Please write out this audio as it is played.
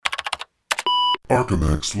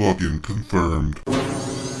Archimex login confirmed.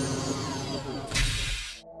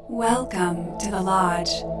 Welcome to the Lodge.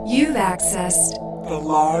 You've accessed the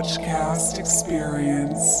Lodgecast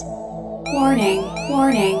experience. Warning,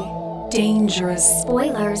 warning. Dangerous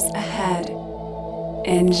spoilers ahead.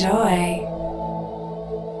 Enjoy.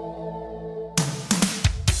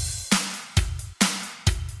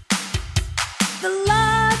 The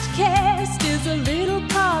Lodgecast is a little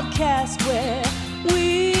podcast where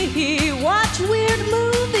we watch weird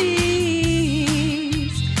movies,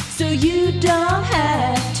 so you don't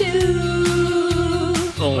have to.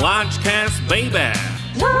 The Lodgecast, baby.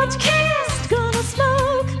 Lodgecast, gonna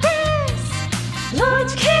smoke grass.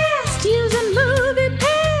 Lodgecast, using movie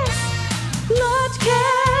pass.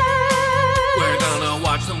 Lodgecast, We're gonna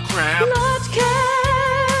watch some crap,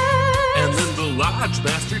 Lodgecast. and then the Lodge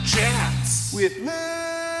Master chats. With Lucas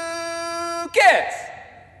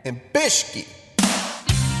and Bishki.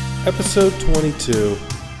 Episode 22,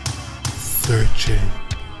 Searching.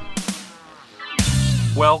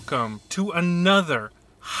 Welcome to another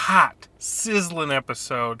hot, sizzling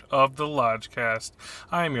episode of the Lodgecast.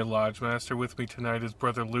 I am your Lodge Master. With me tonight is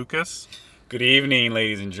Brother Lucas. Good evening,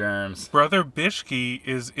 ladies and germs. Brother Bishki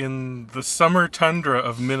is in the summer tundra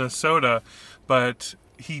of Minnesota, but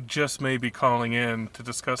he just may be calling in to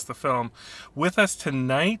discuss the film. With us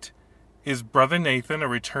tonight is Brother Nathan, a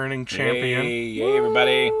returning champion. Yay,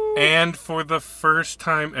 everybody. And for the first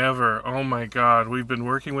time ever, oh my God, we've been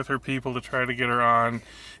working with her people to try to get her on,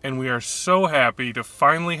 and we are so happy to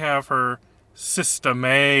finally have her, Sister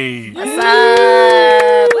May. What's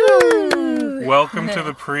up? Woo! Welcome to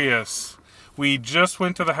the Prius. We just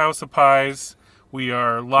went to the House of Pies. We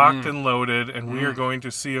are locked and loaded, and we are going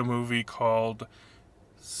to see a movie called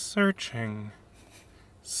Searching.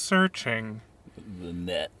 The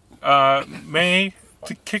net. May,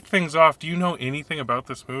 to kick things off, do you know anything about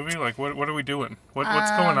this movie? Like, what are we doing?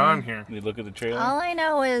 What's going on here? You look at the trailer? All I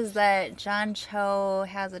know is that John Cho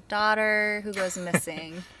has a daughter who goes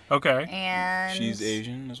missing. Okay. And She's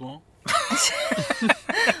Asian as well?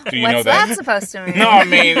 Do you know that supposed to mean? No,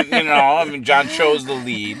 I mean, John Cho's the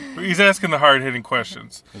lead. He's asking the hard-hitting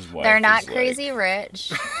questions. They're not crazy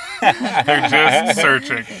rich. They're just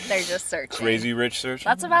searching. They're just searching. Crazy rich searching?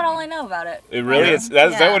 That's about all I know about it. It really is? Is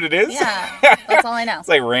that what it is? Yeah, that's all I know. It's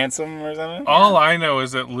like Ransom or something? All I know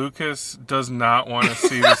is that Lucas does not want to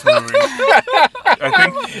see this movie. I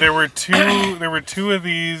think there were two of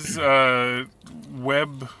these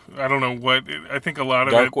web. I don't know what. I think a lot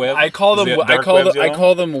of Dark it. web. I call them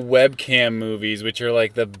webcam movies, which are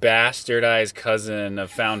like the bastardized cousin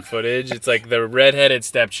of found footage. It's like the redheaded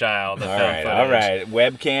stepchild of found footage. All right.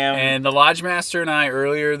 Webcam. And the Lodge Master and I,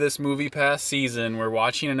 earlier this movie past season, were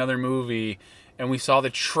watching another movie, and we saw the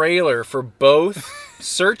trailer for both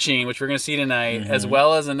Searching, which we're going to see tonight, as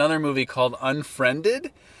well as another movie called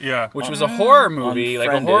Unfriended. Yeah. Which was a horror movie, like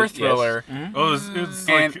a horror thriller. Yes. Mm-hmm. Oh, it's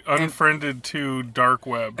like Unfriended to Dark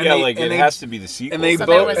Web. Yeah, it has to be the sequel. And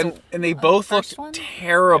they both looked one?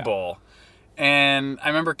 terrible. Yeah. And I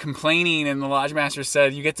remember complaining, and the Lodge Master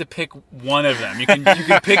said, "You get to pick one of them. You can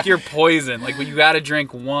pick your poison. Like, you got to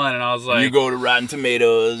drink one." And I was like, "You go to Rotten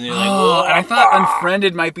Tomatoes." And you're like, "Oh!" And I thought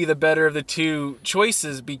Unfriended might be the better of the two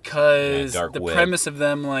choices because the premise of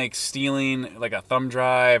them like stealing like a thumb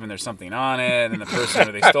drive, and there's something on it, and the person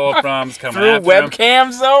who they stole it from is coming after them.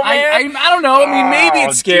 Webcams, though, man. I don't know. I mean, maybe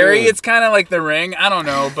it's scary. Dude. It's kind of like The Ring. I don't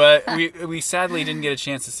know, but we sadly didn't get a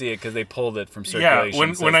chance to see it because they pulled it from circulation.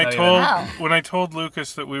 Yeah, when I told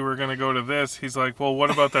Lucas that we were going to go to this, he's like, "Well, what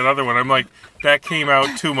about that other one?" I'm like, "That came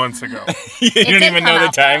out 2 months ago." You don't even know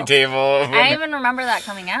the timetable. I don't even remember that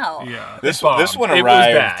coming out. Yeah, this one arrived. It was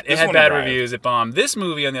bad. It had bad reviews. It bombed. This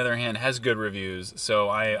movie, on the other hand, has good reviews. So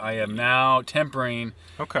I am now tempering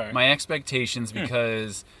my expectations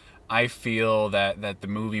because I feel that the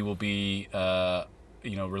movie will be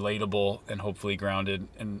relatable and hopefully grounded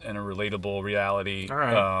in a relatable reality. All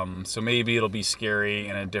right. So maybe it'll be scary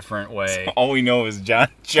in a different way. So all we know is John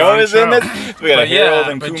Cho is in it. We got Harold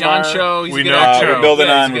and Kumar. John Cho, he's we a good know actor. Cho. We're building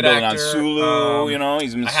Yeah, on Sulu.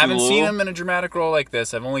 He's in Sulu. I haven't seen him in a dramatic role like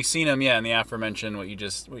this. I've only seen him, in the aforementioned what you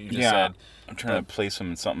just said. I'm trying to place him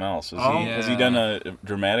in something else. Has he done a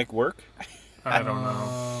dramatic work? I don't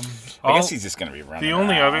know. I guess he's just going to be running. The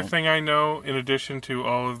only other thing I know, in addition to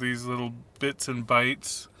all of these little bits and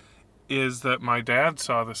bites, is that my dad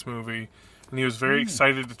saw this movie, and he was very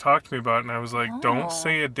excited to talk to me about it, and I was like, "Don't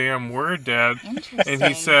say a damn word, Dad." And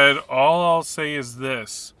he said, "All I'll say is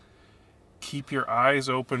this. Keep your eyes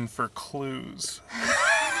open for clues."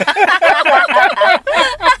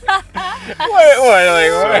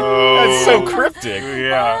 What? That's so cryptic.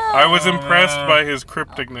 Yeah, I was impressed by his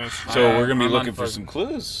crypticness. So we're going to be looking for some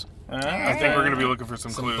clues. I think we're going to be looking for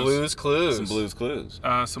some clues. Blues Clues. Some Blues Clues.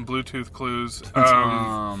 Some Bluetooth clues.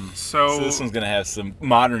 So this one's going to have some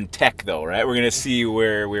modern tech, though, right? We're going to see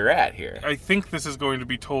where we're at here. I think this is going to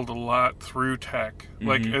be told a lot through tech.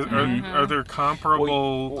 Like, are there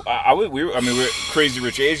comparable... we're Crazy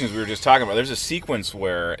Rich Asians. We were just talking about. There's a sequence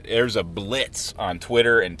where there's a blitz on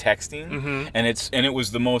Twitter and texting, and it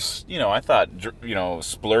was the most. I thought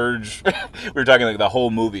splurge. We were talking like the whole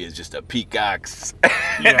movie is just a peacock's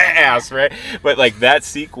ass, right? But like that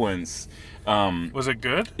sequence. Was it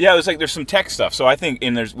good? Yeah, it was like there's some tech stuff. So I think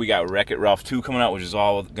we got Wreck-It Ralph 2 coming out, which is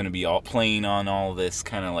all going to be all playing on all this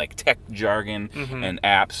kind of like tech jargon and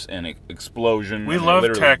apps and explosion. We love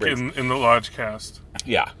tech in the Lodgecast.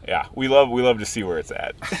 Yeah. We love to see where it's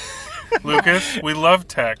at. Lucas, we love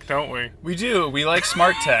tech, don't we? We do. We like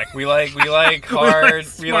smart tech. We like hard.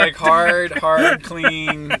 We like hard,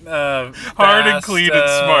 clean, hard and clean and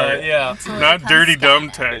smart. Yeah, not dirty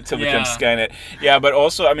dumb tech. Until it becomes Skynet. Yeah, but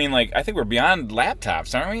also, I mean, like I think we're beyond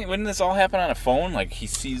laptops, aren't we? Wouldn't this all happen on a phone? Like he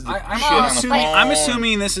sees the shit on a phone. I'm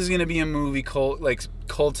assuming this is going to be a movie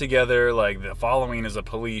culled together. Like the following is a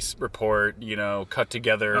police report, cut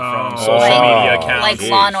together from social media accounts, like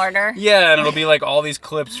Law and Order. Yeah, and it'll be like all these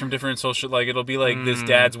clips from different social. Like it'll be like this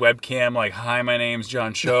dad's webcam, like, "Hi, my name's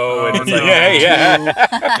John Cho," and it's like,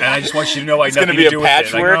 and I just want you to know, like, nothing to do with it.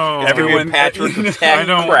 It's gonna be a patchwork. Everyone patchwork.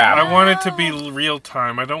 I want it to be real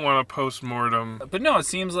time. I don't want a post-mortem. But no, it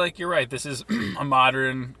seems like you're right. This is a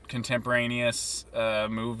modern, contemporaneous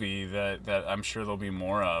movie that I'm sure there'll be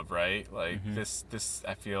more of. Right? Like this.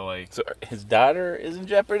 I feel like so his daughter is in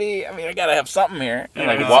jeopardy. I mean, I gotta have something here.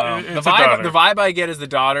 Yeah, the vibe I get is the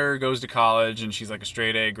daughter goes to college and she's like a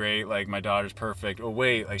straight A, great. Like my daughter's perfect. Oh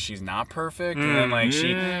wait, like she's not perfect. And then like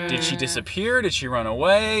did she disappear? Did she run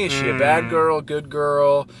away? Is she a bad girl? Good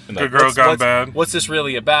girl? Good girl gone bad. What's this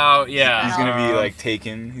really about? Yeah, he's gonna be like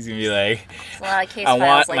taken. He's gonna be like, a lot of case I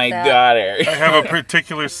want like my that. daughter. I have a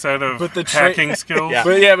particular set of hacking skills. Yeah.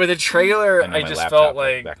 But the trailer, I just felt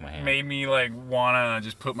like made me like wanna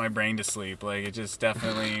just put my brain to sleep. Like it just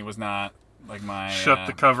definitely was not like my shut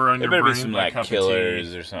the cover on your brain. There better be some like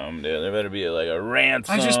killers or something, dude. There better be like a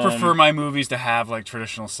ransom. I just prefer my movies to have like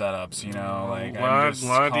traditional setups, like I'm just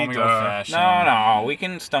calling me old-fashioned. No, we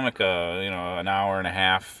can stomach an hour and a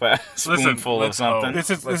half spoonful of something. This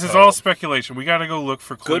is all speculation. We got to go look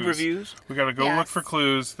for clues. Good reviews. We got to go look for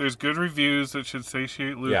clues. There's good reviews that should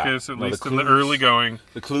satiate Lucas at least in the early going.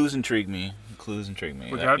 The clues intrigue me.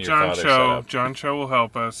 We got John Cho. John Cho will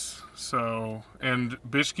help us. So, and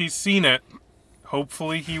Bishki's seen it.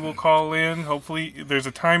 Hopefully he will call in. Hopefully there's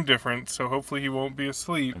a time difference, so hopefully he won't be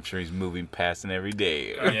asleep. I'm sure he's moving past it every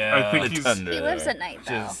day. Yeah, I think he lives at night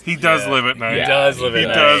though. He does live at night. He does live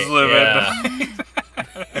at night.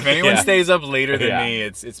 If anyone stays up later than me,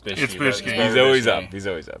 it's Bishki. It's Bishki. He's always up. He's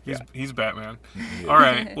always up. He's Batman. All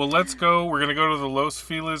right. Well, let's go. We're gonna go to the Los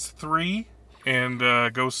Feliz 3 and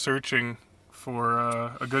go searching for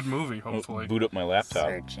a good movie. Hopefully. Boot up my laptop.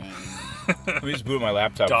 Searching. Let me just boot up my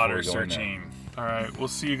laptop. Daughter searching. All right. We'll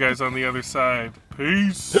see you guys on the other side.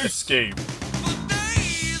 Peace. Escape.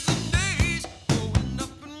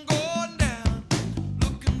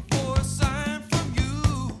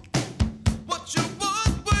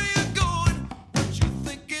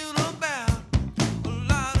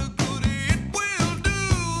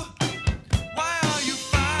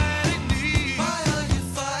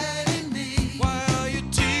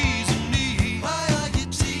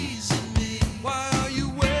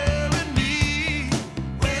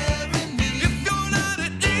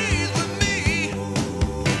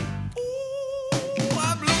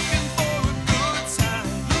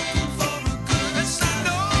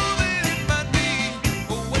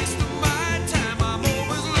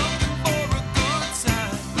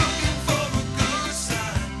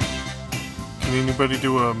 Anybody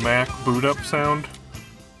do a Mac boot up sound?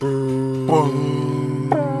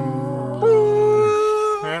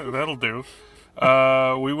 Yeah, that'll do.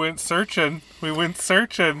 We went searching. Search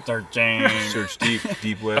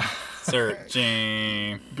deep web.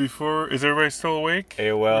 Searching. Is everybody still awake?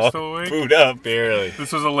 AOL. Still awake? Boot up. Barely.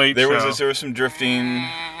 This was a late show. There was some drifting.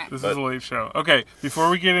 This is a late show. Okay, before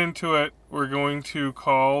we get into it, we're going to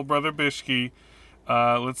call Brother Bishki.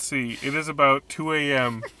 Let's see. It is about 2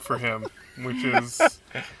 a.m. for him, which is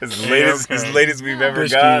as late as we've ever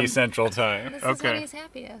gone. Central Time. This is when he's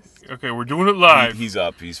happiest. Okay, we're doing it live. He's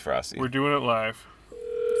up. He's frosty. We're doing it live.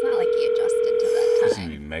 It's not like he adjusted to that time. It's gonna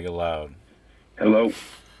be mega loud. Hello.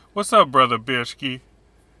 What's up, Brother Bishki?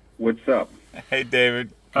 What's up? Hey,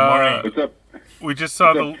 David. Good morning. What's up? We just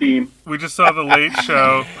saw the late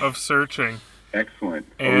show of Searching. Excellent.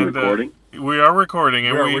 And are we recording? We are recording,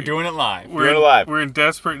 and we're doing it live. We're in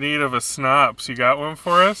desperate need of a synopsis. You got one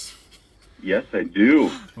for us? Yes, I do.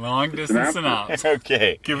 Long distance synopsis.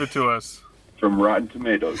 Okay. Give it to us. From Rotten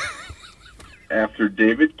Tomatoes. After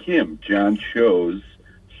David Kim, John Cho's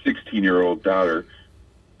 16-year-old daughter,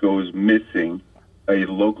 goes missing, a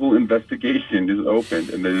local investigation is opened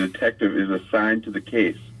and the detective is assigned to the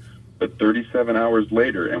case. But 37 hours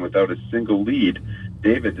later, and without a single lead,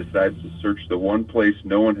 David decides to search the one place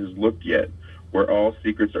no one has looked yet, where all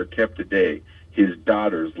secrets are kept today, his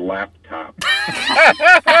daughter's laptop.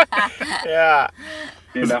 Yeah.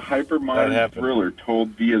 In a hyper-modern thriller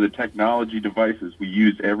told via the technology devices we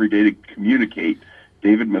use every day to communicate,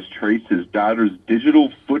 David must trace his daughter's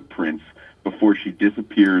digital footprints before she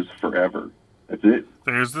disappears forever. That's it.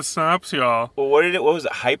 There's the synopsis, y'all. Well, what was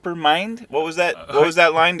it? Hypermind? What was that? What was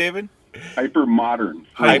that line, David? Hyper-modern.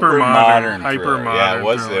 Hyper-modern. Hyper-modern. Yeah, it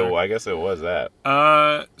was. I guess it was that.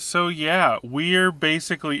 So yeah, we're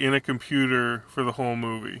basically in a computer for the whole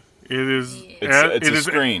movie. It is. It's a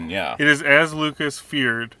screen. Yeah. It is as Lucas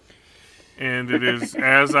feared, and it is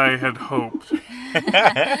as I had hoped.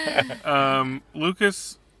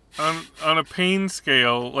 Lucas, on a pain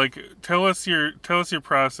scale, like tell us your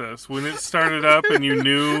process when it started up and you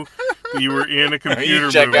knew that you were in a computer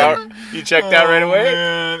movie. You checked out right away.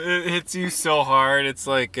 Man, it hits you so hard. It's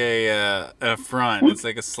like a affront. It's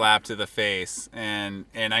like a slap to the face. And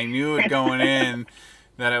I knew it going in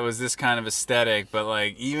that it was this kind of aesthetic, but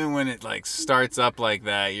like even when it like starts up like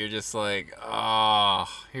that, you're just like, oh,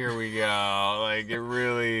 here we go. Like it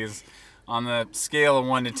really is. On the scale of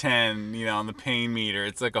 1 to 10, on the pain meter,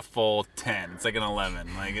 it's like a full 10. It's like an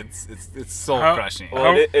 11. Like it's soul crushing.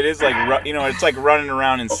 Well, it is like it's like running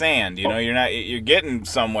around in sand. You're getting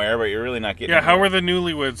somewhere, but you're really not getting. Yeah. How are the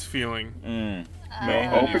newlyweds feeling?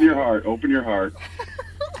 Open your heart. Open your heart.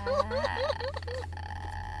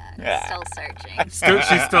 Still searching.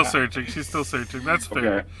 She's still searching. She's still searching. That's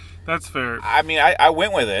fair. Okay. That's fair. I mean, I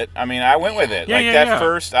went with it. Yeah,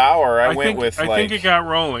 first hour, I think it got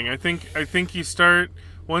rolling. I think you start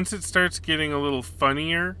once it starts getting a little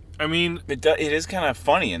funnier. I mean, it is kind of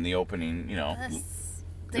funny in the opening. There's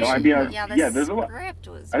a lot. I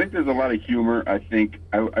think there's a lot of humor. I think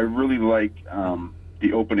I really like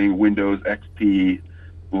the opening Windows XP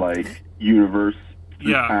universe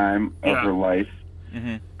through time of her life.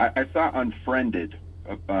 Mm-hmm. I saw Unfriended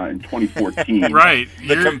in 2014. Right.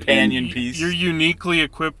 The companion piece. You're uniquely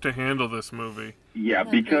equipped to handle this movie. Yeah,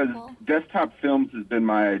 because Desktop Films has been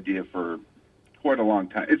my idea for quite a long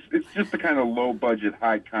time. It's just the kind of low budget,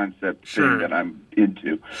 high concept thing that I'm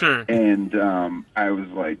into. Sure. And I was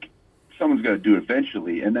like, someone's got to do it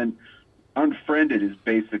eventually. And then Unfriended is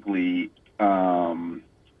basically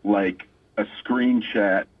like a screen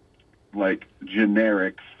chat,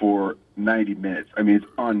 generic for 90 minutes. I mean, it's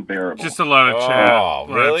unbearable. Just a lot of chat. Oh,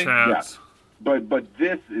 really? Yeah. But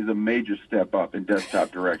this is a major step up in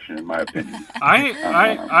desktop direction, in my opinion.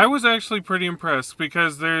 I was actually pretty impressed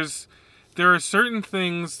because there are certain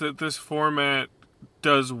things that this format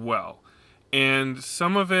does well, and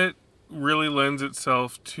some of it really lends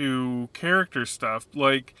itself to character stuff.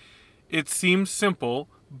 Like, it seems simple,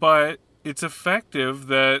 but it's effective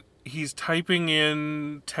that he's typing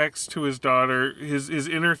in text to his daughter, his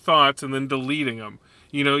inner thoughts, and then deleting them.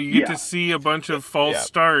 You get to see a bunch of false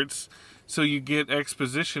starts, so you get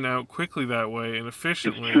exposition out quickly that way and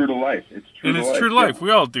efficiently. It's true to life. It's true to life.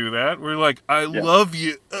 We all do that. We're like, I love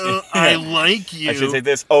you. I like you. I should say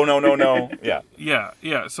this. Oh, no. Yeah.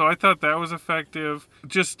 Yeah. So I thought that was effective.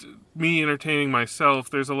 Just me entertaining myself.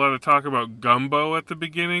 There's a lot of talk about Gumbo at the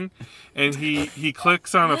beginning, and he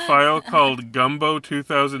clicks on a file called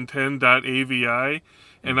gumbo2010.avi,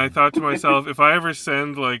 and I thought to myself, if I ever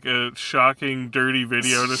send a shocking, dirty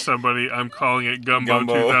video to somebody, I'm calling it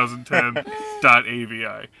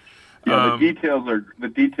gumbo2010.avi. Yeah, the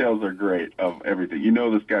details are great of everything.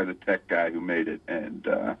 This guy's a tech guy who made it, and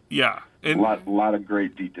a lot of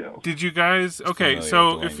great details. Did you guys? Okay,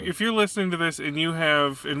 so if you're listening to this and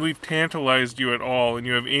we've tantalized you at all, and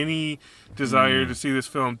you have any desire to see this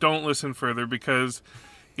film, don't listen further because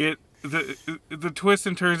the twists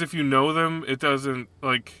and turns, if you know them, it doesn't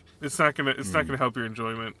it's not gonna help your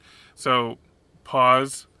enjoyment. So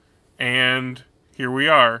pause, and here we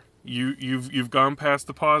are. You've gone past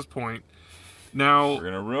the pause point. Now we're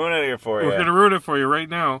gonna ruin it here for you. We're gonna ruin it for you right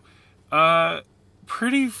now.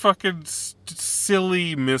 Pretty fucking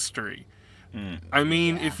silly mystery. I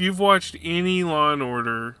mean, if you've watched any Law and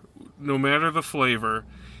Order, no matter the flavor,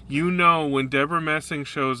 when Deborah Messing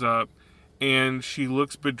shows up and she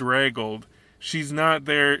looks bedraggled, she's not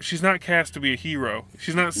there. She's not cast to be a hero.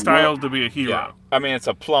 She's not styled to be a hero. Yeah. I mean, it's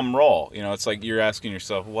a plum role. You know, it's like you're asking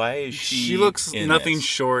yourself, why is she? She looks in nothing this?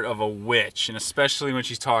 short of a witch, and especially when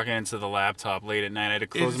she's talking into the laptop late at night. I had to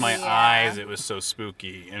close my eyes. It was so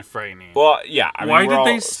spooky and frightening. Well, yeah. I mean, why we're did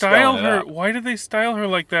they all style spelling it her? out. Why did they style her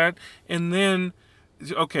like that? And then,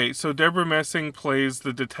 okay, so Deborah Messing plays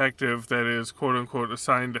the detective that is quote unquote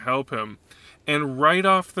assigned to help him. And right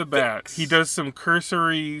off the bat, he does some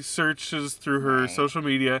cursory searches through her social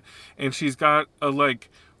media, and she's got a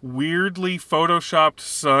like weirdly photoshopped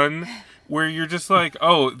son where you're just like,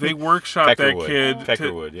 oh, they workshopped that kid.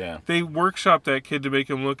 Peckerwood, yeah. They workshopped that kid to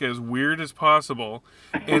make him look as weird as possible,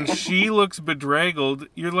 and she looks bedraggled.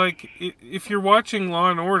 You're like, if you're watching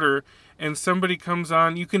Law and Order and somebody comes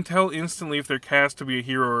on, you can tell instantly if they're cast to be a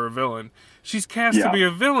hero or a villain. She's cast to be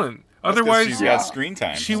a villain. Otherwise, she's got screen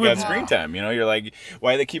time. She's got screen time. You know, you're like,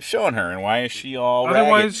 why do they keep showing her, and why is she all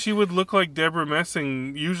Otherwise, ragged? she would look like Deborah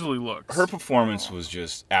Messing usually looks. Her performance was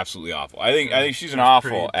just absolutely awful. I think she's an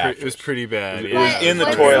awful actress. It was pretty bad. It was in the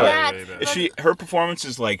toilet. Her performance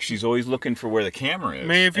is like she's always looking for where the camera is.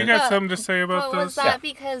 May, if you got something to say about But this? was that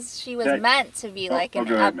because she was meant to be like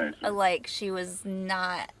like she was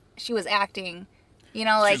not? She was acting. You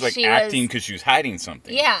know, like she was acting because she was hiding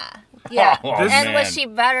something. Yeah. Yeah. Oh, and man. was she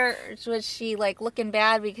better? Was she like looking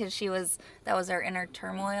bad because that was her inner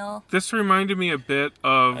turmoil? This reminded me a bit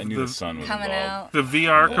of the sun was coming out. The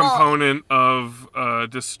VR component of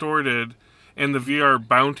Distorted and the VR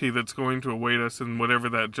bounty that's going to await us in whatever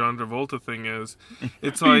that John Travolta thing is.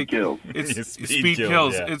 It's Speed like kills. It's Speed speed kills,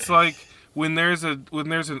 kills. yeah. It's like when there's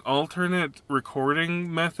an alternate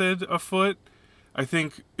recording method afoot, I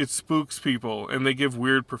think it spooks people and they give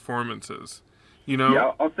weird performances. You know?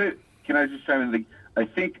 Yeah, I'll say. Can I just chime in? I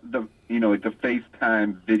think the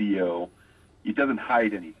FaceTime video, it doesn't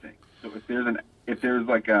hide anything. So if there's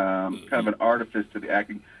like kind of an artifice to the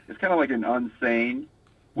acting, it's kind of like an unsane.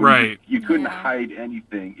 Right. You couldn't hide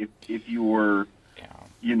anything if you were.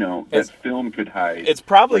 That film could hide. It's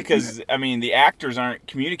probably because the actors aren't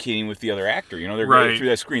communicating with the other actor. You know, they're going through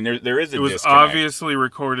that screen. There is a It was disconnect. obviously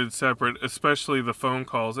recorded separate, especially the phone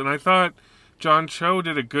calls. And I thought John Cho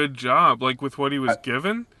did a good job, like with what he was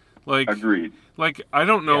given. Like agreed. Like I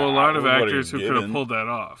don't know a lot of with what he actors who was could have given. pulled that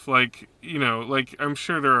off. Like I'm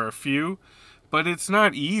sure there are a few, but it's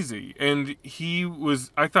not easy. And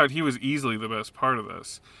I thought he was easily the best part of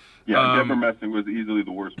this. Yeah, Deborah Messing was easily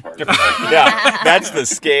the worst part. Yeah, that's the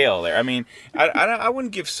scale there. I mean, I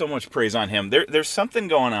wouldn't give so much praise on him. There's something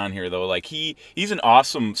going on here though. Like he's an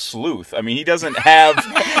awesome sleuth. I mean, he doesn't have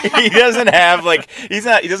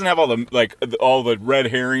all the red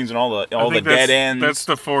herrings and all the dead ends. That's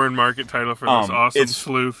the foreign market title for this awesome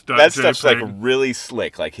sleuth. That stuff's like really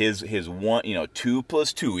slick. Like his 2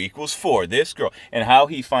 + 2 = 4. This girl and how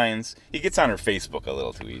he gets on her Facebook a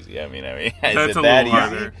little too easy. I mean, that's is it a that little easy?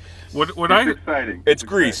 harder. It's exciting. It's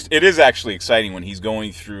greased. It is actually exciting when he's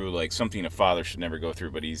going through like something a father should never go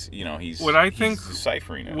through, but he's what I think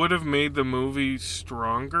deciphering it. Would have made the movie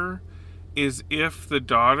stronger is if the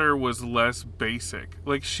daughter was less basic.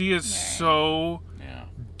 Like she is so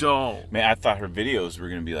dull. Man, I thought her videos were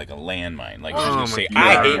going to be like a landmine. Like she's Oh going to my say, God.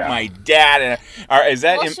 "I hate my dad." And is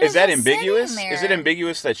that Well, she was just ambiguous? sitting there. Is it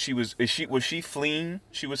ambiguous that was she fleeing?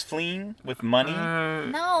 She was fleeing with money.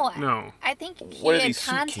 No. I think What are he had these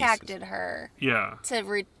suitcases? contacted her. Yeah. To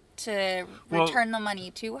return the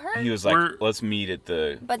money to her. He was like, "Let's meet at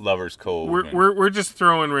the Lovers Cove." We're just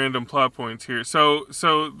throwing random plot points here. So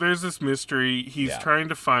there's this mystery. He's trying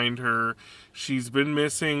to find her. She's been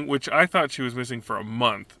missing, which I thought she was missing for a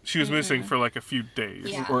month. She was missing for like a few days.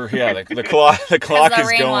 Yeah. The clock is the going.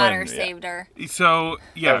 rainwater saved her. So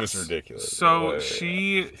yes, That was ridiculous. So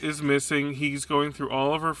she is missing. He's going through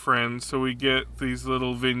all of her friends. So we get these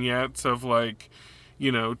little vignettes of like,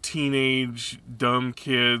 teenage dumb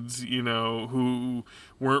kids, who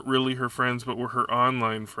weren't really her friends but were her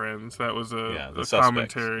online friends. That was a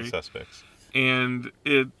commentary. The suspects. And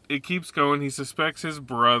it keeps going. He suspects his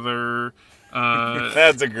brother.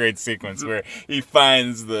 That's a great sequence where he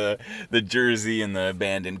finds the jersey in the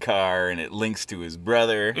abandoned car, and it links to his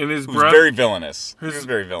brother. And his who's brother very villainous. He's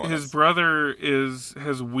very villainous. His brother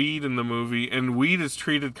has weed in the movie, and weed is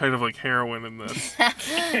treated kind of like heroin in this.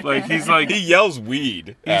 Like he yells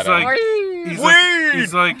weed.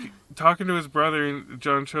 He's like talking to his brother, and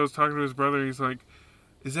John Cho's talking to his brother. And he's like,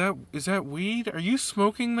 Is that weed? Are you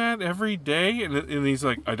smoking that every day? And he's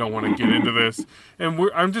like, I don't want to get into this. And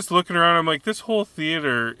I'm just looking around. I'm like, this whole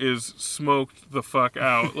theater is smoked the fuck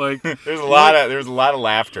out. Like there's a lot of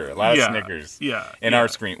laughter, a lot of snickers. In our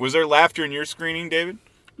screen. Was there laughter in your screening, David?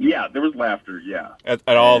 Yeah, there was laughter. Yeah. At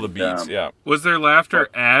all the beats. Yeah. Was there laughter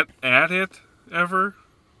at it? ever?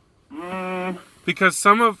 Because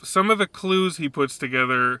some of the clues he puts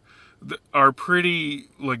together are pretty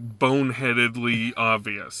like boneheadedly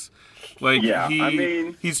obvious. Like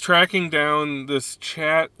he's tracking down this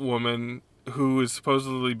chat woman who has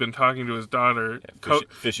supposedly been talking to his daughter,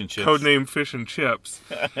 Fish and Chips, codename Fish and Chips,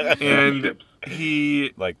 and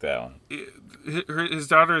he like that one. His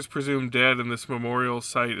daughter is presumed dead, and this memorial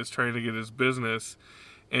site is trying to get his business.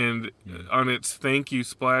 And on its thank you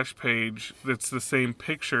splash page, that's the same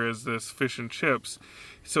picture as this Fish and Chips.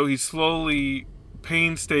 So he slowly,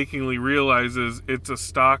 painstakingly realizes it's a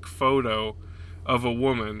stock photo of a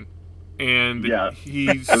woman. And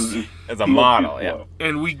he's as a model, yeah.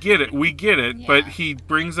 And we get it. But he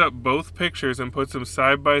brings up both pictures and puts them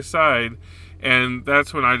side by side, and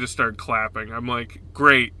that's when I just start clapping. I'm like,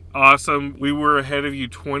 great, awesome. We were ahead of you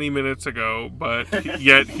 20 minutes ago, but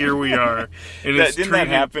yet here we are. And didn't that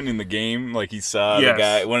happen in the game? Like he saw the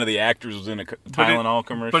guy, one of the actors was in a Tylenol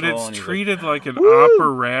commercial. But it's treated like an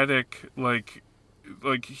operatic, like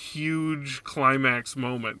huge climax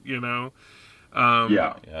moment, you know?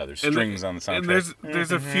 There's strings on the soundtrack. And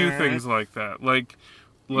there's a few things like that. Like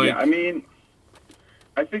I mean,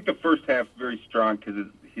 I think the first half is very strong because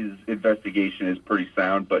his investigation is pretty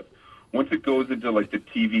sound, but once it goes into like the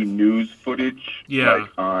TV news footage, like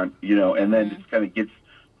on, you know, and then just kind of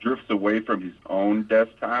drifts away from his own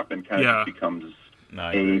desktop and kind of becomes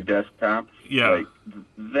a desktop. Like,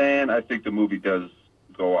 then I think the movie does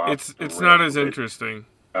go off. It's not as interesting.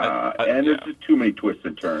 And there's just too many twists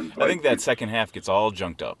and turns. I think that second half gets all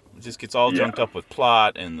junked up. It just gets all junked up with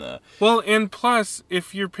plot and the... Well, and plus,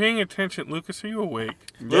 if you're paying attention... Lucas, are you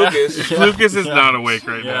awake? Lucas? Lucas is not awake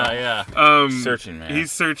right now. Yeah. Searching, man.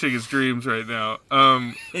 He's searching his dreams right now.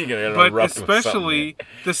 But especially,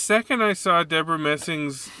 the second I saw Deborah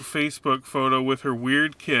Messing's Facebook photo with her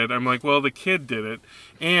weird kid, I'm like, well, the kid did it.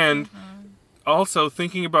 And... Also,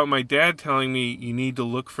 thinking about my dad telling me you need to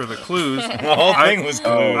look for the clues. The whole thing was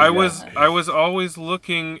clues. I was always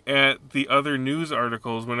looking at the other news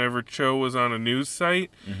articles whenever Cho was on a news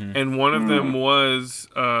site, and one of them was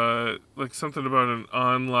like something about an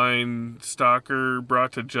online stalker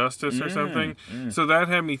brought to justice or something. So that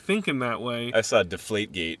had me thinking that way. I saw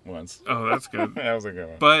Deflategate once. Oh, that's good. That was a good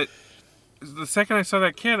one. But the second I saw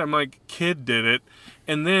that kid, I'm like, kid did it.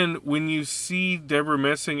 And then when you see Deborah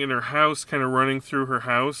Messing in her house, kind of running through her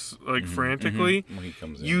house, like frantically, when he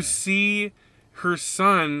comes in, you see her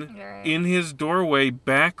son in his doorway,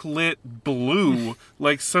 backlit blue,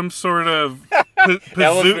 like some sort of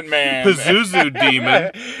Elephant Man, Pazuzu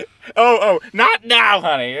demon. Oh, not now,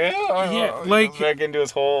 honey. Like back into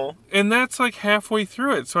his hole. And that's like halfway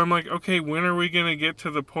through it. So I'm like, okay, when are we gonna get to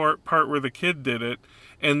the part where the kid did it?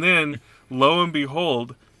 And then, lo and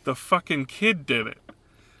behold, the fucking kid did it.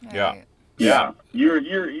 Yeah.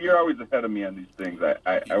 You're always ahead of me on these things.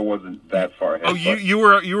 I wasn't that far ahead. Oh, you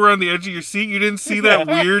were on the edge of your seat? You didn't see that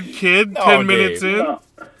weird kid 10 minutes in? No,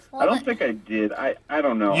 I don't think I did. I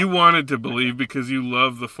don't know. You wanted to believe because you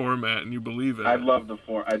love the format and you believe it. I love the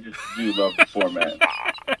format. I just do love the format.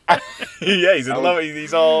 Yeah, he's in love.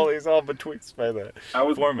 He's all betwixt by that. I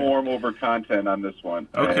was form over content on this one.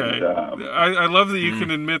 Okay. And, I love that you can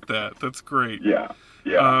admit that. That's great. Yeah.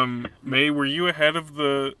 May, were you ahead of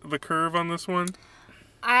the curve on this one?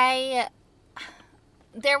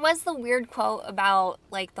 There was the weird quote about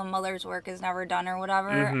like the mother's work is never done or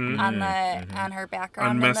whatever on her background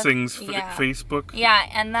on Messing's Facebook. Yeah,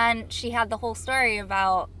 and then she had the whole story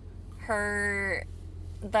about her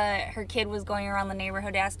kid was going around the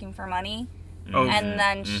neighborhood asking for money, and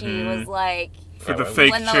then she was like, for the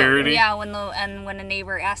fake charity. Yeah, when a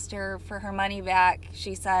neighbor asked her for her money back,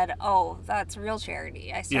 she said, "Oh, that's real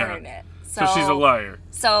charity. I started it." So she's a liar.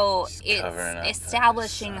 So it's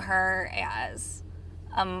establishing her as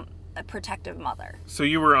a protective mother. So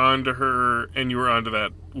you were on to her, and you were on to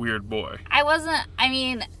that weird boy. I wasn't. I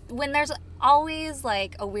mean, when there's always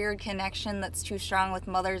like a weird connection that's too strong with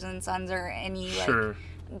mothers and sons or any like,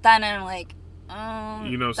 then I'm like,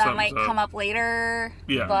 that might come up later.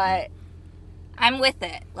 Yeah, but I'm with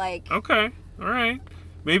it. Like, okay, all right.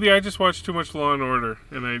 Maybe I just watched too much Law and Order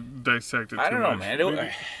and I dissected too much. I don't know,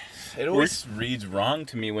 man. It always reads wrong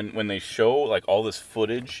to me when they show like all this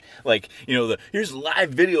footage, like, you know, here's a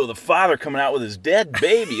live video of the father coming out with his dead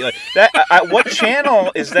baby. Like that, what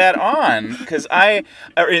channel is that on? Because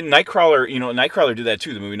in Nightcrawler, Nightcrawler did that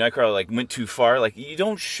too. The movie Nightcrawler like went too far. Like, you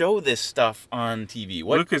don't show this stuff on TV.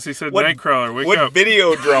 Lucas, he said Nightcrawler. Wake up. What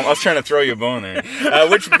Videodrome? I was trying to throw you a bone there.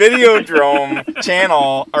 Which Videodrome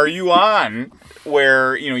channel are you on?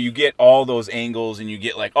 Where, you get all those angles and you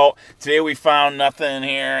get like, oh, today we found nothing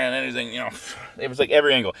here, and anything, it was like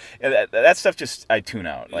every angle. And that stuff just, I tune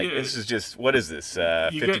out. Like, this is just, what is this,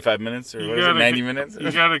 55 minutes? Or what is it, 90 minutes?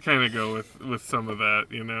 You gotta kind of go with some of that,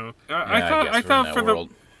 I thought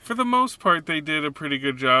for the most part, they did a pretty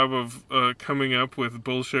good job of coming up with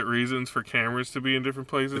bullshit reasons for cameras to be in different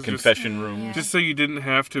places. The confession room. Just so you didn't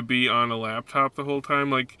have to be on a laptop the whole time.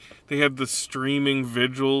 Like, they had the streaming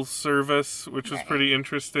vigil service, which was pretty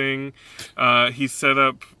interesting. He set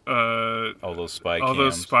up all those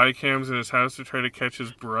spy cams in his house to try to catch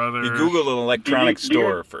his brother. He Googled an electronic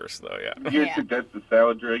store first, though, You said that's the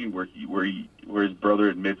salad dragon where his brother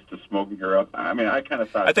admits to smoking her up. I mean, I kind of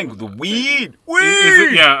thought. I think the weed.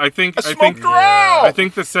 I think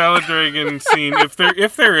the salad dragon scene,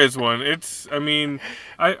 if there is one, it's. I mean,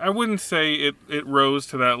 I wouldn't say it rose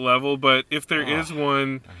to that level, but if there is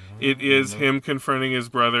one, it is him confronting his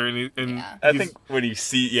brother, I think when he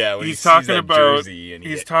sees he's talking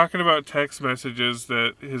about text messages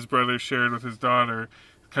that his brother shared with his daughter.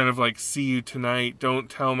 Kind of like, see you tonight. Don't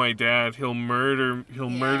tell my dad. He'll murder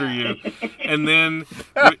you. And then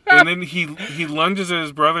he lunges at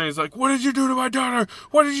his brother and he's like, "What did you do to my daughter?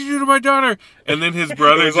 What did you do to my daughter?" And then his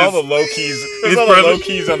brother There's all the low keys. There's all the low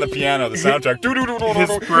keys on the piano, the soundtrack.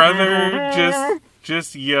 His brother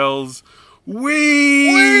just yells,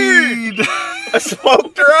 "Weed!" I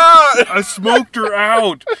smoked her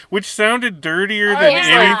out. Which sounded dirtier than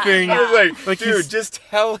anything. I was like, dude, just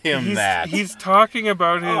tell him that. He's talking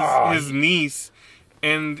about his niece,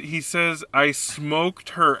 and he says, "I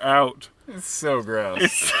smoked her out." It's so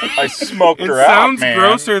gross. I smoked her out, It sounds man.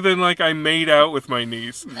 grosser than, like, I made out with my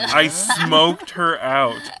niece. I smoked her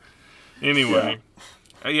out. Anyway.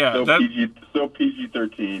 So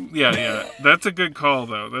PG-13. Yeah. That's a good call,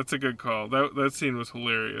 though. That's a good call. That scene was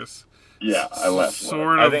hilarious. Yeah, I laughed.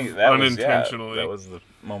 Sort of I think that unintentionally. that was the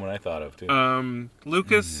moment I thought of, too.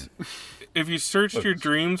 Lucas, have you searched your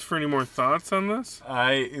dreams for any more thoughts on this?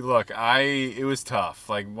 It was tough.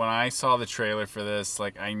 Like, when I saw the trailer for this,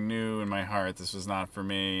 like, I knew in my heart this was not for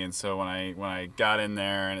me. And so when I got in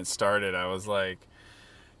there and it started, I was like,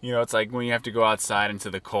 it's like when you have to go outside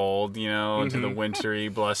into the cold, into the wintry,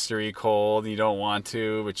 blustery cold. You don't want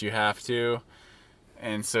to, but you have to.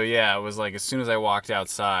 And so, it was like as soon as I walked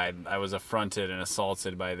outside, I was affronted and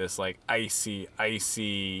assaulted by this, like, icy,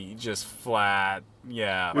 just flat,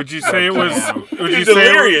 Would you say it was... You're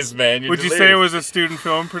delirious, man. Would you say it was a student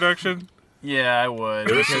film production? Yeah, I would.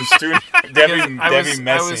 It was some student... Debbie Messing.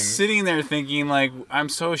 I was sitting there thinking, like, I'm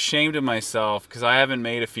so ashamed of myself because I haven't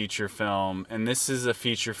made a feature film, and this is a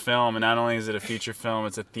feature film, and not only is it a feature film,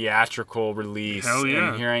 it's a theatrical release. Hell yeah.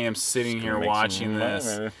 And here I am sitting here watching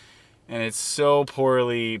this. And it's so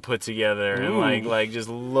poorly put together and like just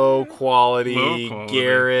low quality,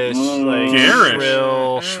 garish,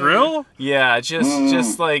 shrill. Yeah,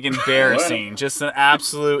 just like embarrassing, just an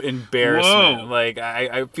absolute embarrassment. Whoa. Like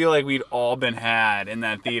I feel like we'd all been had in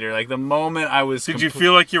that theater. Like the moment I was, did you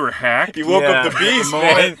feel like you were hacked? You woke up the beast,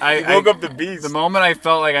 man. You woke up the beast. The moment I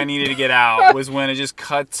felt like I needed to get out was when it just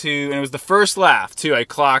cut to, and it was the first laugh too. I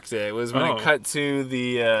clocked it. It was when it cut to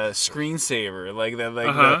the screensaver, like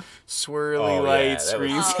the swirly light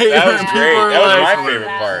screensaver. That was great. That was my favorite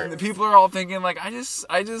part. People are all thinking like, I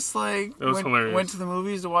just like went to the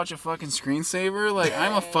movies to watch a fucking screensaver. Like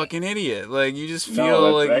I'm a fucking idiot. Like you just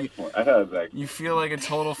feel you feel like a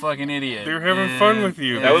total fucking idiot. They're having fun with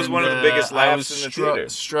you. That was one of the biggest laughs in the theater.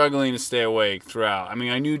 Struggling to stay awake throughout. I mean,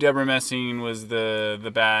 I knew Deborah Messing was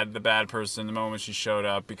the bad person the moment she showed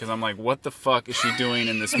up because I'm like, what the fuck is she doing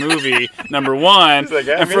in this movie? Number one,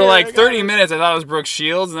 and for like 30 minutes I thought it was Brooke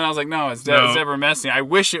Shields, and then I was like, no, it's Deborah Messing. I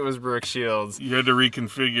wish it was Brooke Shields. You had to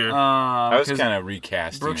reconfigure. I was kind of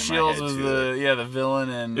recasting. Brooke Shields was the villain,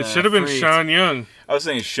 and it should have been Sean Young. I was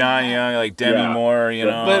thinking Sean Young, like Demi Moore,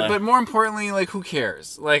 But more importantly, like, who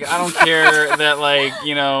cares? Like, I don't care that, like,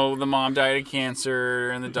 the mom died of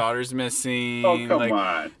cancer and the daughter's missing. Oh, come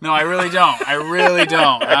on. No, I really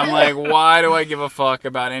don't. I'm like, why do I give a fuck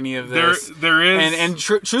about any of this? There is... And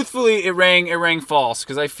truthfully, it rang false,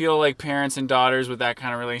 because I feel like parents and daughters with that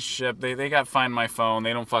kind of relationship, they got Find My Phone.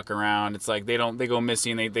 They don't fuck around. It's like, they go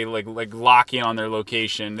missing. They like lock in on their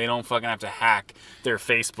location. They don't fucking have to hack their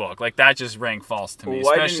Facebook. Like, that just rang false to me,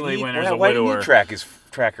 especially when there's a widower. Why didn't he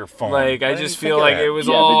track her phone? Like, I just feel like it was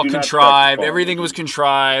all contrived. Everything was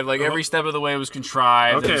contrived. Like, every step of the way was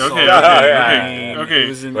contrived. Okay.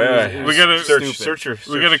 We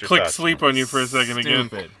gotta click sleep on you for a second again.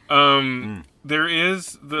 There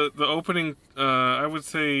is the opening. I would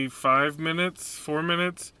say 4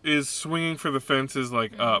 minutes is swinging for the fences,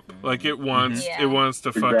 like up, like it wants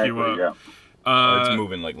to fuck you up. Yeah. It's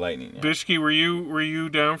moving like lightning. Yeah. Bishki, were you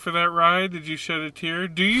down for that ride? Did you shed a tear?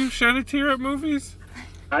 Do you shed a tear at movies?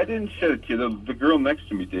 I didn't shed a tear. The girl next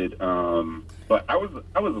to me did. But I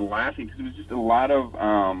was laughing because it was just a lot of.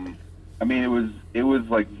 I mean, it was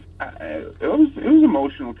like it was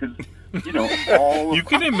emotional because all. You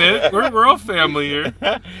can admit we're all family here.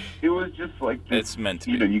 It was just like it's meant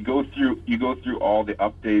to be. You go through all the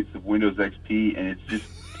updates of Windows XP, and it's just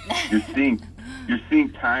you're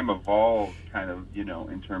seeing time evolve, kind of,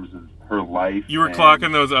 in terms of her life. You were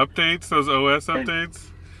clocking those updates, those OS updates.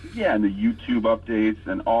 Yeah, and the YouTube updates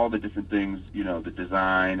and all the different things, the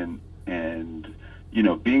design and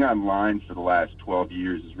being online for the last 12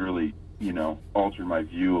 years has really, altered my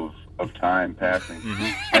view of time passing.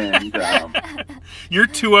 And you're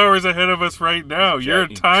 2 hours ahead of us right now. You're a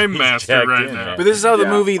time master right now. But this is how the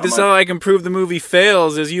movie. This is how I can prove the movie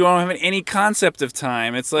fails. Is you don't have any concept of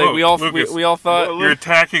time. It's like we all thought you're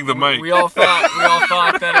attacking the mic. We all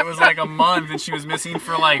thought that it was like a month, and she was missing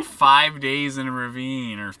for like 5 days in a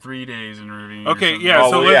ravine or 3 days in a ravine. Okay, yeah.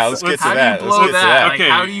 Let's get to that. How do you blow that? Okay,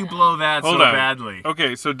 how do you blow that so badly?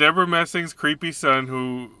 Okay, so Deborah Messing's creepy son,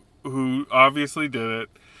 who obviously did it.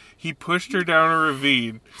 He pushed her down a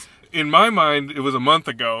ravine. In my mind, it was a month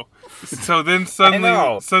ago. So then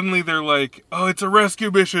suddenly they're like, "Oh, it's a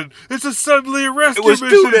rescue mission. It's suddenly a rescue mission."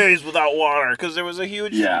 It was 2 days without water because there was a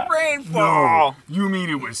huge rainfall. No, you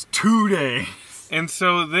mean it was 2 days? And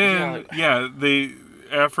so then, the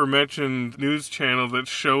aforementioned news channel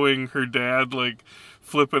that's showing her dad like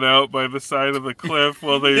flipping out by the side of the cliff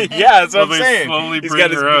while they that's what I'm saying. Slowly He's bring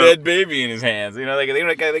got his her up. dead baby in his hands. They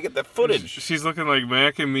get the footage. She's looking like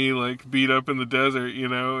Mac and me, like beat up in the desert,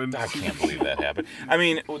 And I can't believe that happened. I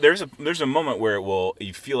mean, there's a moment where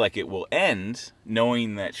you feel like it will end,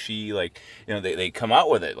 knowing that she they come out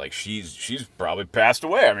with it like she's probably passed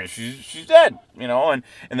away. I mean, she's dead, and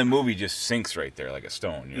the movie just sinks right there like a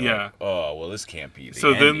stone. You're like, oh well, this can't be the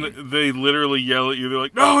ending. Then they literally yell at you. They're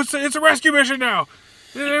like, "No, it's a rescue mission now."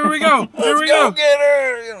 There we go. Let's go get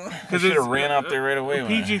her. Because should have ran out there right away.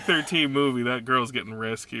 PG-13 movie. That girl's getting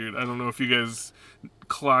rescued. I don't know if you guys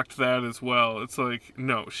clocked that as well. It's like,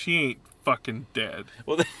 no, she ain't fucking dead.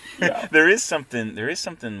 Well, there is something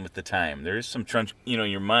with the time. There is some crunch. In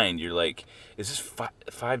your mind, you're like, is this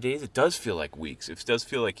 5 days? It does feel like weeks. It does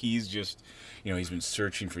feel like he's just, he's been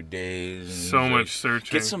searching for days. So much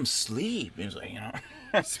searching. Get some sleep. It was like,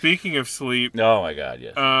 Speaking of sleep. Oh my God,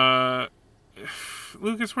 yes.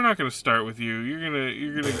 Lucas, we're not going to start with you. You're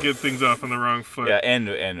gonna get things off on the wrong foot. Yeah, end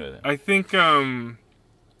with it. I think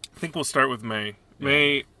we'll start with May. Yeah.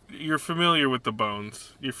 May, you're familiar with the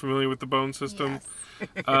bones. You're familiar with the bone system.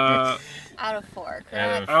 Yes. Out of 4,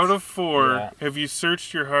 correct? Out of 4, have you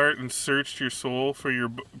searched your heart and searched your soul for your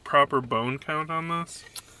proper bone count on this?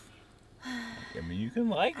 I mean, you can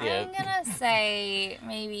like it. I'm gonna say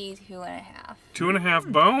maybe 2.5.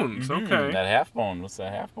 2.5 bones. Mm-hmm. Okay. That half bone. What's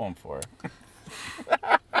that half bone for?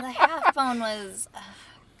 The half bone was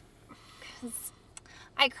because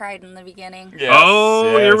I cried in the beginning. Yes,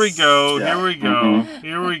 here we go. Yeah. Here we go.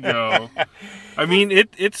 Here we go. I mean,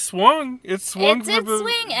 it swung. It swung. It did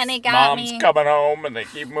swing, and it got me. Mom's coming home, and they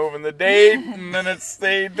keep moving the date, and then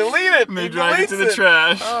they delete it. And they drive it to the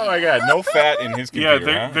trash. Oh my God! No fat in his computer.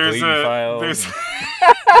 Yeah,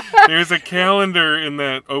 there's a calendar in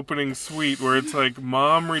that opening suite where it's like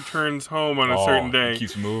Mom returns home on a certain day. It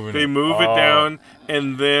keeps moving. They move it down,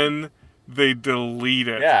 and then they delete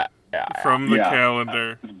it. From the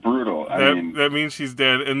calendar. It's brutal. That means she's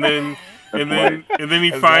dead, and then. And then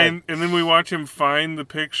we watch him find the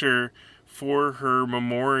picture for her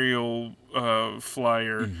memorial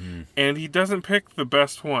flyer, and he doesn't pick the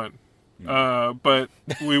best one. But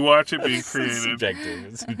we watch it being created.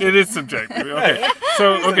 It is subjective. Okay,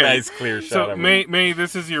 so nice clear shot. So May,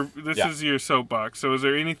 this is your soapbox. So is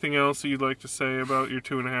there anything else that you'd like to say about your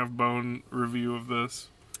 2.5 bone review of this?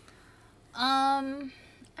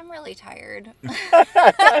 I'm really tired.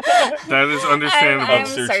 That is understandable. I'm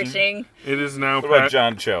searching. It is now. What about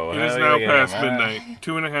John Cho? It is now past midnight.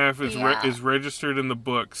 2.5 is registered in the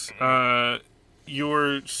books.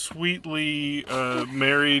 Your sweetly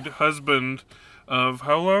married husband of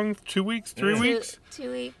how long? 2 weeks? 3 weeks?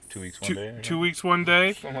 2 weeks. 2 weeks, 1 day. 2 weeks, 1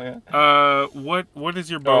 day. What is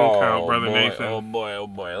your bone count, Brother Nathan? Oh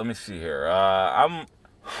boy. Let me see here.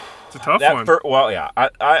 It's a tough one.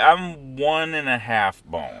 I'm 1.5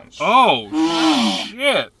 bones. Oh,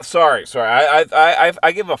 shit. Sorry.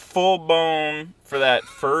 I give a full bone for that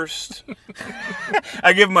first.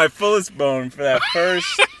 I give my fullest bone for that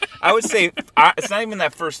first. I would say it's not even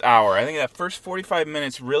that first hour. I think that first 45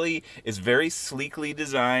 minutes really is very sleekly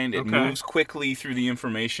designed. It moves quickly through the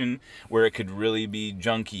information where it could really be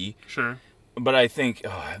junky. Sure. But I think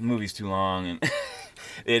the movie's too long and.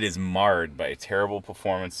 It is marred by terrible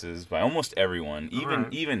performances by almost everyone,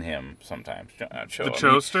 even him sometimes. The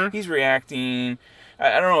Choster? He's reacting.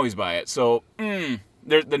 I don't always buy it. So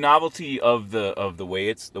the novelty of the way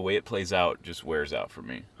it plays out just wears out for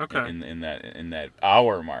me. Okay. In that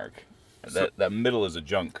hour mark, that middle is a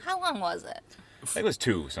junk. How long was it? I think it was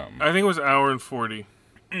 2 something. I think it was an hour and 40.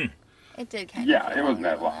 It did kind of. Yeah, it wasn't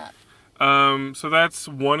that long. So that's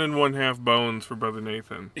 1 1/2 bones for Brother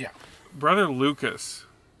Nathan. Yeah. Brother Lucas,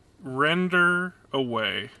 Render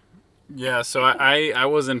Away. Yeah, so I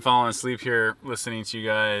wasn't falling asleep here listening to you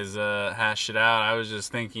guys hash it out. I was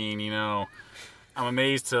just thinking, I'm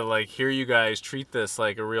amazed to hear you guys treat this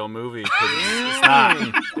like a real movie. 'Cause it's not.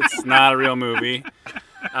 It's not a real movie.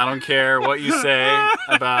 I don't care what you say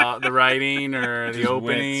about the writing or the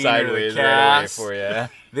opening or the cast. Right away for you.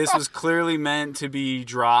 This was clearly meant to be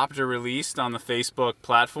dropped or released on the Facebook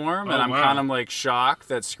platform, and I'm kind of shocked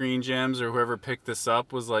that Screen Gems or whoever picked this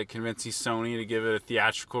up was convincing Sony to give it a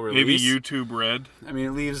theatrical release. Maybe YouTube Red. I mean,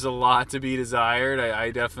 it leaves a lot to be desired.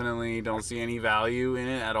 I definitely don't see any value in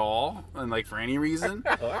it at all, and for any reason.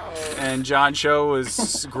 And John Cho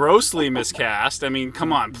was grossly miscast. I mean,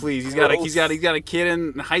 come on, please. He's got a kid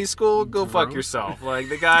in high school. Go fuck yourself.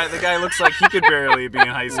 The guy looks like he could barely be in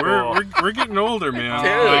high school. We're getting older,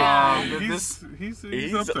 man. He's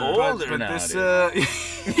up there. Older now. This,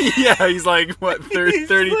 yeah, he's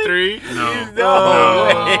 33? No.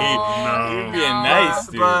 You're being nice,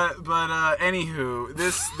 dude. But anywho,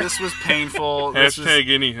 this was painful.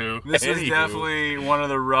 Anywho. This was definitely one of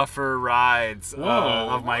the rougher rides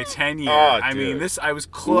of my tenure. I mean, I was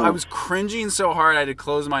cringing so hard I had to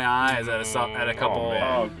close my eyes at a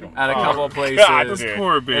couple places. God, this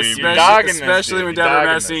poor baby. Especially when Deborah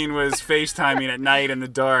Messing was FaceTiming at night in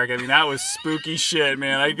the dark. I mean, that was spooky shit,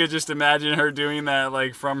 man. I could just imagine her doing that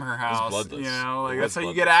from her house. That's how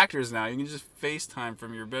you get actors now. You can just FaceTime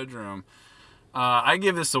from your bedroom. I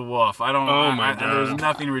give this a woof. I don't. There's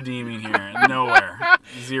nothing redeeming here. Nowhere.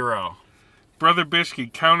 0. Brother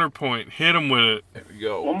Bishke, counterpoint. Hit him with it. There we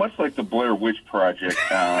go. Well, much like the Blair Witch Project,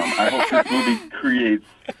 I hope this movie creates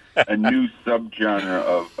a new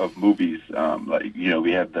subgenre of movies.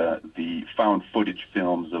 We had the found footage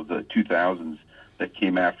films of the 2000s that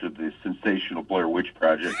came after the sensational Blair Witch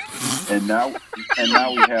Project, and now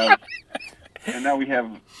we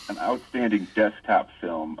have an outstanding desktop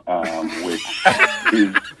film, which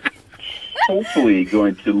is hopefully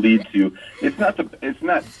going to lead to.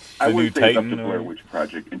 I wouldn't say it's up to Blair Witch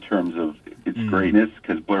Project in terms of its greatness,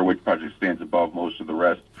 because Blair Witch Project stands above most of the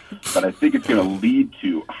rest. But I think it's going to lead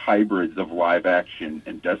to hybrids of live action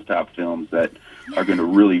and desktop films that are going to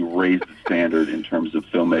really raise the standard in terms of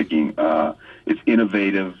filmmaking. It's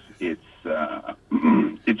innovative. It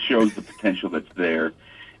shows the potential that's there,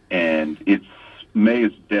 and May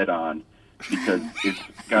is dead on because it's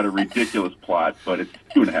got a ridiculous plot, but it's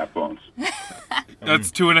 2.5 bones.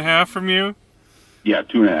 That's 2.5 from you? Yeah,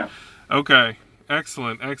 2.5. Okay.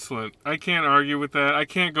 Excellent. I can't argue with that. I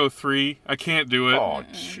can't go 3. I can't do it. Oh,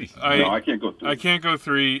 jeez. No, I can't go 3. I can't go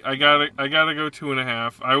 3. I gotta go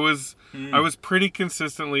 2.5. I was pretty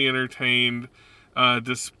consistently entertained,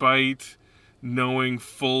 despite knowing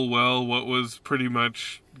full well what was pretty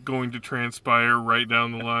much going to transpire right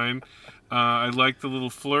down the line. I like the little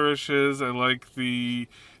flourishes. I like the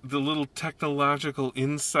little technological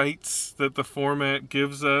insights that the format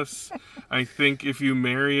gives us. I think if you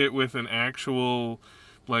marry it with an actual,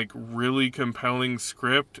 really compelling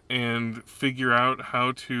script and figure out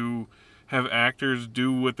how to have actors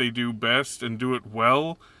do what they do best and do it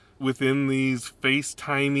well within these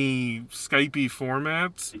FaceTimey, Skypey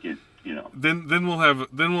formats, then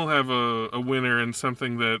we'll have a winner and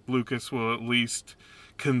something that Lucas will at least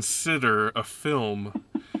consider a film.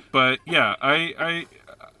 But yeah, I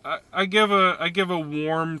give a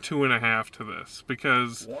warm 2.5 to this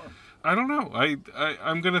because I don't know.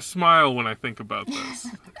 I'm gonna smile when I think about this.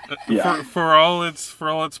 For all its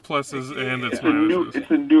pluses and its minuses.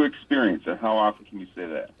 It's a new experience, and how often can you say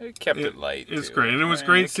that? It kept it light. It's great, and it was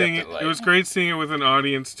great seeing it. It was great seeing it with an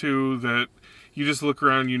audience too. That you just look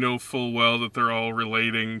around, you know full well that they're all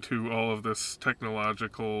relating to all of this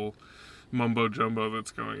technological mumbo jumbo that's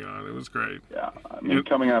going on. It was great. Yeah, I mean,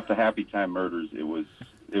 coming off the Happy Time Murders, it was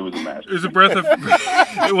a masterpiece. It was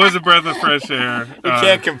a breath of fresh air. You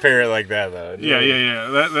can't compare it like that, though. Yeah.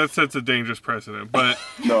 That sets a dangerous precedent. But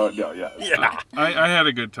yeah. I had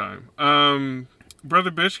a good time.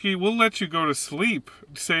 Brother Bishke, we'll let you go to sleep.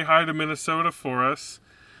 Say hi to Minnesota for us.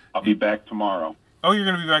 I'll be back tomorrow. Oh, you're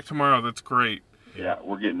going to be back tomorrow. That's great. Yeah,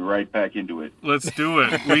 we're getting right back into it. Let's do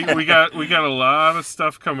it. We got a lot of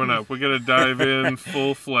stuff coming up. We got to dive in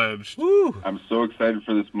full-fledged. Woo! I'm so excited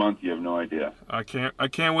for this month. You have no idea. I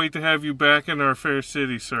can't wait to have you back in our fair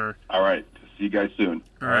city, sir. All right. See you guys soon.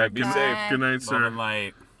 All right. Be safe. Good night, sir. Love and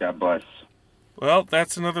light. God bless. Well,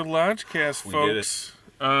 that's another Lodgecast, folks.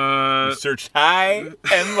 We searched high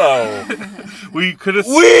and low. We could have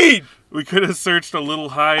weed. We could have searched a little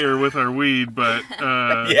higher with our weed, but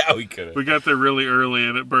yeah, we could have. We got there really early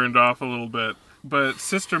and it burned off a little bit. But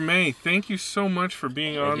Sister May, thank you so much for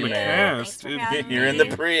being on the cast. You're in the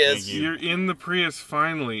Prius. You're in the Prius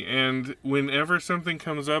finally, and whenever something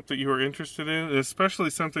comes up that you are interested in, especially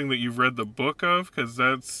something that you've read the book of, because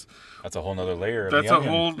that's a whole nother layer. That's a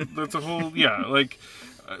whole yeah. Like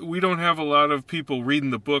we don't have a lot of people reading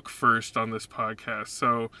the book first on this podcast,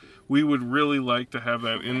 so we would really like to have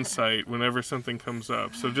that insight whenever something comes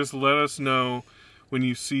up. So just let us know when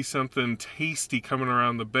you see something tasty coming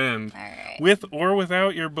around the bend. All right. With or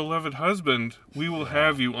without your beloved husband, we will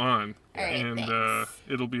have you on. All right, and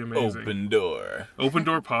it'll be amazing. Open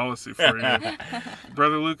door policy for you.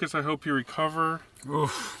 Brother Lucas, I hope you recover.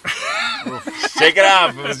 Oof. Shake it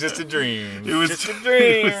off. It was just a dream. It was just a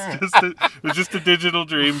dream. It was just a digital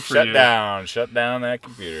dream for you. Shut down that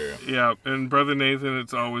computer. Yeah, and Brother Nathan,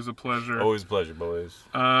 it's always a pleasure. Always a pleasure, boys.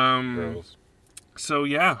 Girls. So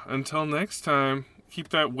yeah, until next time, keep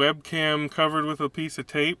that webcam covered with a piece of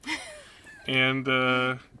tape, and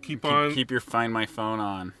keep your Find My Phone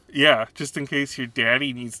on. Yeah, just in case your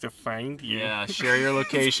daddy needs to find you. Yeah, share your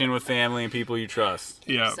location with family and people you trust.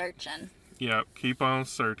 Yeah. Searching. Yeah, keep on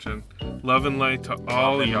searching. Love and light to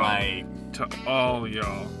all y'all. To all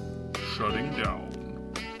y'all. Shutting down.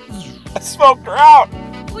 I smoked her out.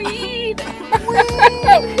 Weed.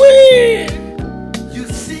 Weed. You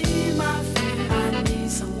see, my friend, I need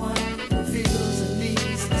someone who feels and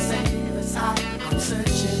needs the same as I'm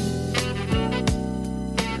searching.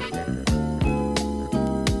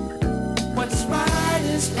 What's right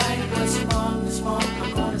is right, what's wrong is wrong.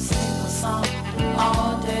 I'm gonna sing a song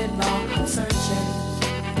all day long. I'm searching.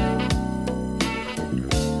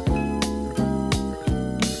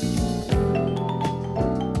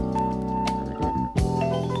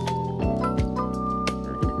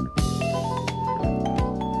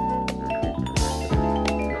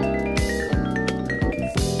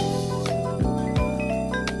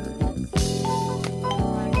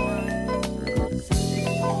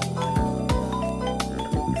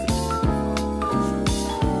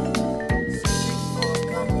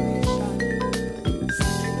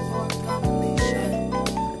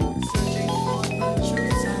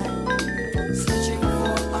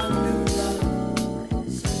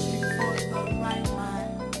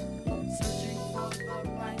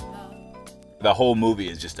 The whole movie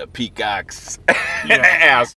is just a peacock's ass.